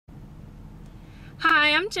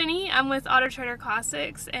Hi, I'm Jenny. I'm with AutoTrader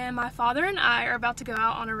Classics, and my father and I are about to go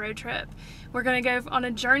out on a road trip. We're going to go on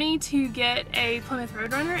a journey to get a Plymouth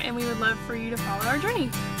Roadrunner, and we would love for you to follow our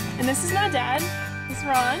journey. And this is my dad. This is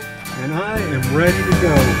Ron. And I am ready to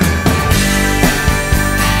go.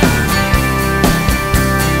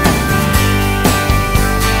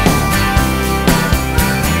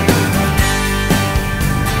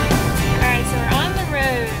 Alright, so we're on the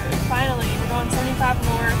road, finally. We're going 75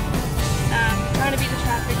 north, trying to beat the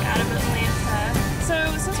traffic out of Atlanta.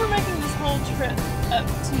 So since we're making this whole trip up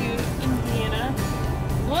to Indiana,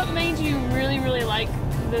 what made you really like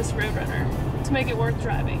this Roadrunner to make it worth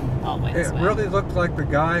driving all the way this way? It really looked like the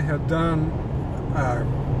guy had done a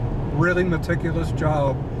really meticulous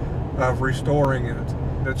job of restoring it.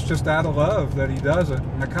 It's just out of love that he does it.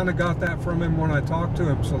 And I kind of got that from him when I talked to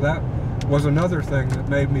him, so that was another thing that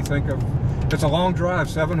made me think of, it's a long drive,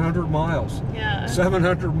 700 miles. Yeah.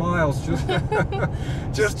 700 miles just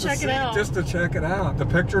just to check it out. The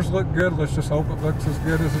pictures look good. Let's just hope it looks as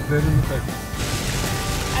good as it did in the picture.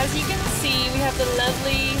 As you can see, we have the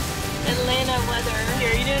lovely Atlanta weather.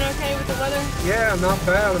 Here, are you doing okay with the weather? Yeah, not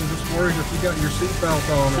bad. I'm just worried if you got your seatbelt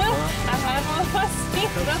on or not. I have on my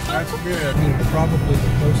seatbelt. That's good. I mean, probably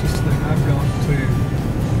the closest thing I've gotten to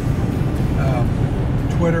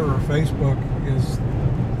Twitter or Facebook is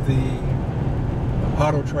the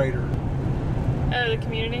AutoTrader. Oh, the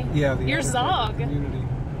community? Yeah, the You're ZOGG. community.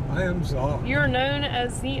 I am ZOGG. You're known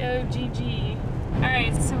as ZOGG.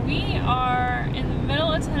 Alright, so we are in the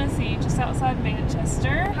middle of Tennessee, just outside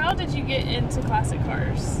Manchester. How did you get into classic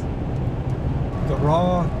cars? The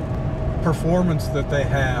raw performance that they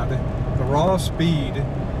had, the raw speed,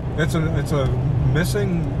 it's a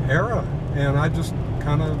missing era, and I just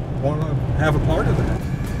kind of want to have a part of that.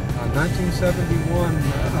 1971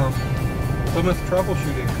 Plymouth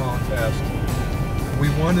troubleshooting contest. We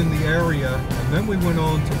won in the area, and then we went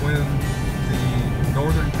on to win the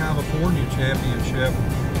Northern California Championship.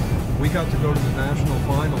 We got to go to the national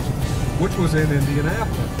finals, which was in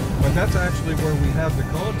Indianapolis. But that's actually where we had the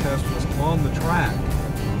contest, was on the track.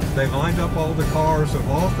 They lined up all the cars. Of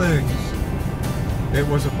all things, it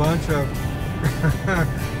was a bunch of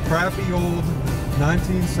crappy old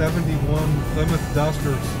 1971 Plymouth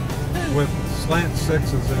Dusters with slant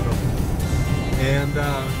sixes in them. And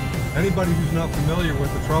anybody who's not familiar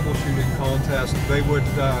with the troubleshooting contest, they would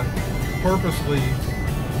purposely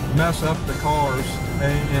mess up the cars,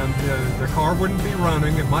 and the car wouldn't be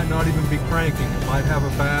running. It might not even be cranking. It might have a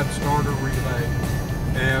bad starter relay.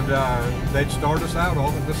 And they'd start us out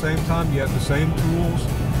all at the same time. You had the same tools.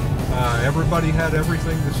 Everybody had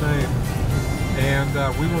everything the same. And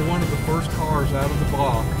we were one of the first cars out of the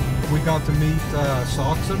block. We got to meet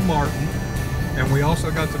Sox and Martin, and we also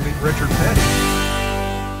got to meet Richard Petty.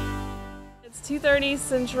 It's 2:30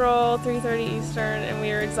 Central, 3:30 Eastern, and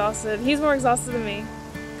we are exhausted. He's more exhausted than me,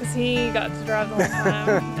 because he got to drive the whole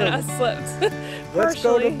time, and I slept. Let's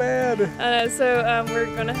go to bed. So we're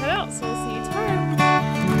going to head out, so we'll see you tomorrow.